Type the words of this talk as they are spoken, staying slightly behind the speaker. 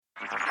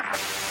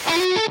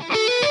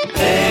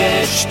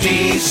HT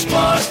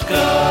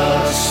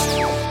Smartcast.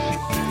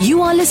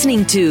 You are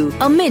listening to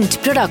a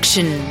Mint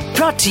production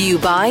brought to you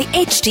by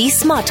HT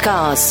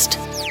Smartcast.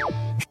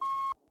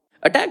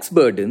 A tax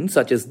burden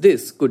such as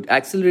this could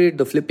accelerate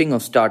the flipping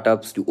of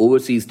startups to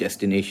overseas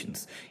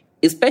destinations,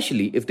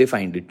 especially if they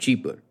find it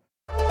cheaper.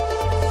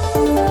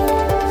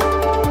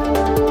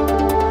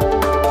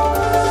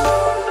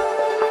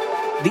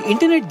 The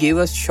internet gave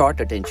us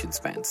short attention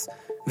spans.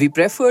 We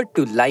preferred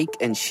to like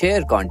and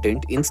share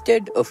content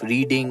instead of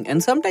reading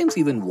and sometimes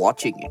even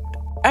watching it.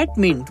 At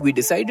Mint, we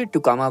decided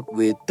to come up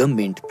with the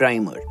Mint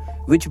Primer,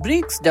 which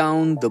breaks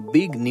down the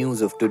big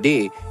news of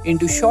today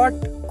into short,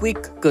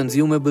 quick,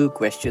 consumable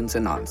questions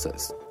and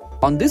answers.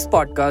 On this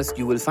podcast,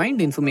 you will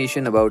find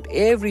information about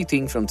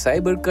everything from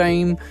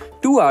cybercrime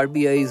to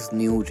RBI's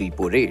new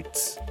repo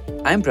rates.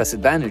 I'm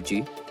Prasid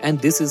Banerjee, and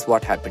this is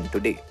what happened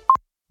today.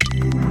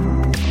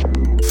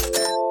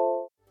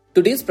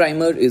 Today's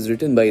primer is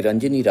written by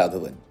Ranjani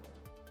Raghavan.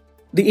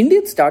 The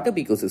Indian startup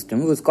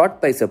ecosystem was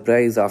caught by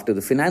surprise after the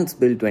Finance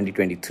Bill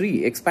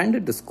 2023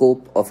 expanded the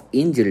scope of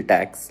angel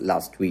tax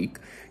last week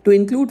to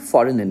include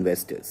foreign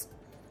investors.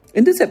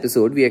 In this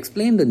episode, we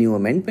explain the new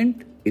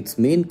amendment, its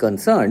main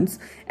concerns,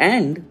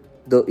 and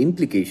the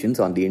implications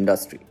on the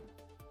industry.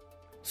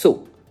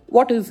 So,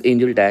 what is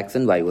angel tax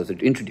and why was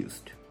it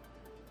introduced?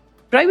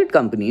 Private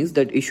companies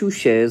that issue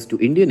shares to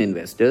Indian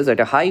investors at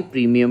a high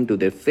premium to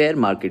their fair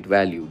market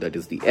value, that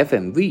is the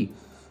FMV,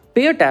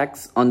 pay a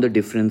tax on the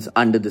difference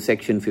under the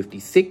Section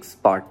 56,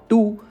 Part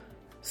 2,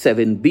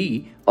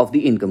 7B of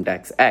the Income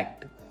Tax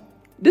Act.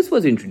 This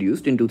was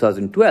introduced in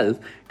 2012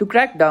 to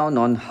crack down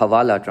on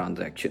hawala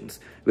transactions,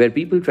 where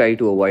people try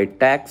to avoid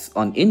tax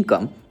on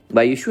income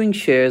by issuing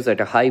shares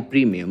at a high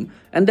premium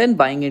and then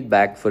buying it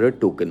back for a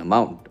token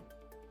amount.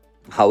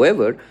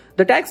 However,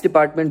 the tax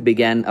department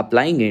began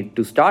applying it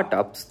to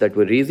startups that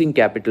were raising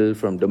capital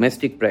from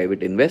domestic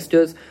private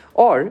investors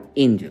or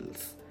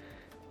angels.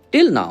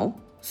 Till now,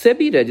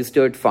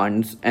 SEBI-registered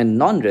funds and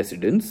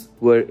non-residents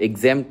were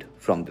exempt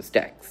from this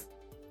tax.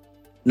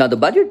 Now, the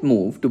budget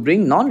moved to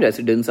bring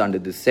non-residents under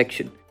this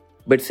section,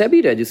 but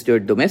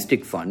SEBI-registered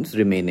domestic funds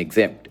remain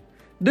exempt.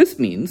 This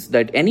means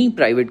that any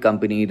private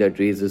company that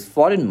raises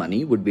foreign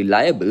money would be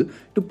liable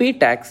to pay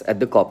tax at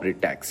the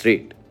corporate tax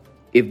rate.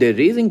 If they're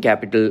raising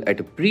capital at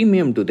a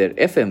premium to their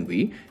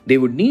FMV, they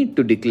would need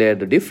to declare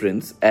the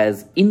difference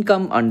as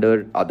income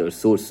under other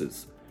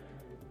sources.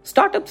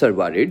 Startups are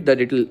worried that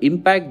it will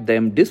impact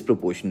them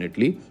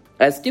disproportionately,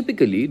 as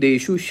typically they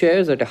issue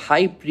shares at a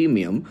high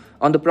premium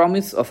on the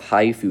promise of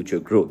high future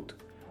growth.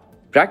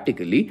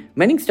 Practically,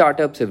 many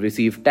startups have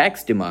received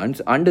tax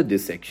demands under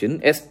this section,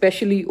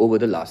 especially over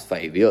the last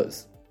 5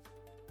 years.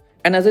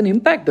 And as an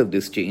impact of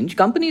this change,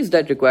 companies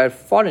that require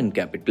foreign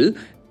capital,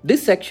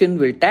 this section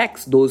will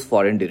tax those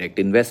foreign direct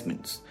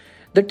investments.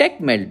 The tech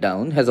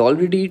meltdown has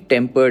already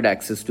tempered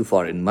access to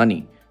foreign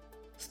money.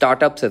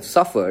 Startups have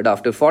suffered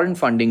after foreign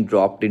funding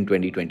dropped in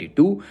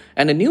 2022,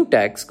 and a new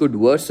tax could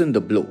worsen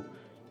the blow.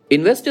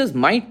 Investors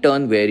might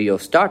turn wary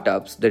of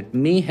startups that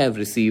may have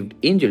received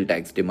angel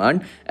tax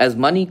demand, as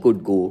money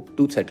could go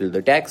to settle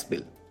the tax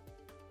bill.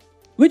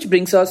 Which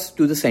brings us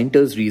to the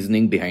centre's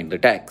reasoning behind the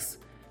tax.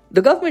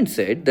 The government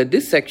said that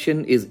this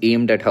section is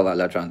aimed at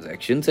hawala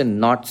transactions and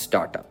not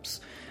startups.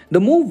 The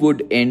move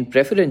would end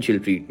preferential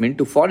treatment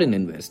to foreign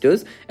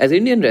investors, as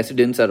Indian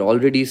residents are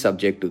already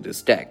subject to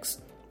this tax,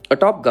 a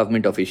top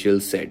government official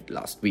said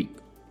last week.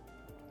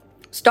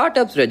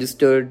 Startups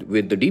registered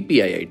with the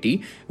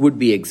DPIIT would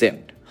be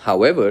exempt.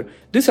 However,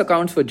 this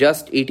accounts for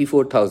just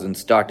 84,000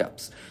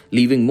 startups,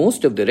 leaving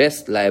most of the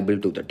rest liable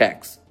to the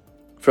tax.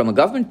 From a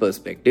government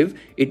perspective,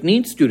 it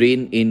needs to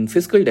rein in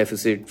fiscal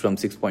deficit from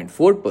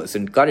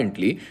 6.4%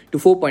 currently to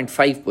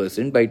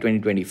 4.5% by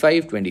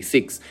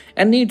 2025-26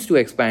 and needs to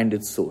expand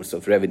its source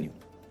of revenue.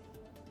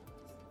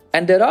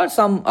 And there are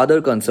some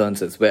other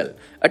concerns as well.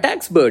 A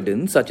tax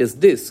burden such as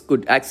this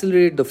could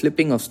accelerate the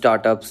flipping of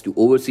startups to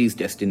overseas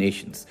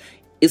destinations,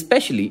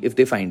 especially if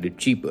they find it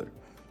cheaper.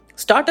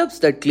 Startups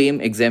that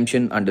claim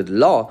exemption under the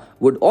law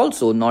would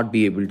also not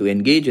be able to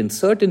engage in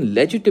certain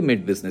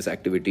legitimate business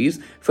activities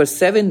for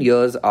 7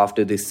 years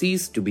after they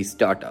cease to be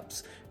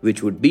startups,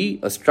 which would be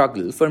a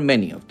struggle for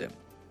many of them.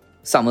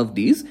 Some of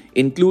these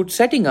include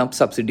setting up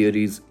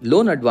subsidiaries,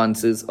 loan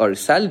advances or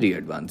salary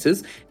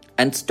advances,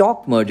 and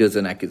stock mergers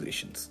and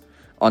acquisitions.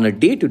 On a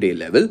day-to-day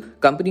level,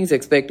 companies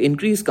expect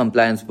increased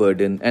compliance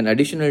burden and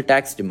additional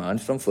tax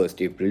demands from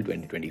 1st April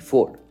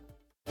 2024.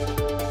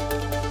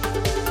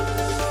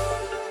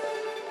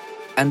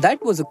 And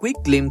that was a quick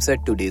glimpse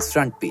at today's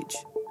front page.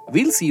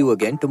 We'll see you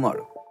again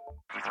tomorrow.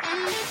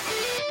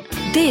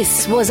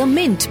 This was a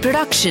Mint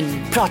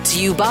production brought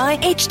to you by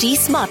HT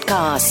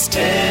Smartcast.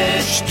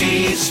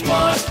 HT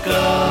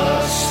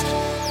Smartcast.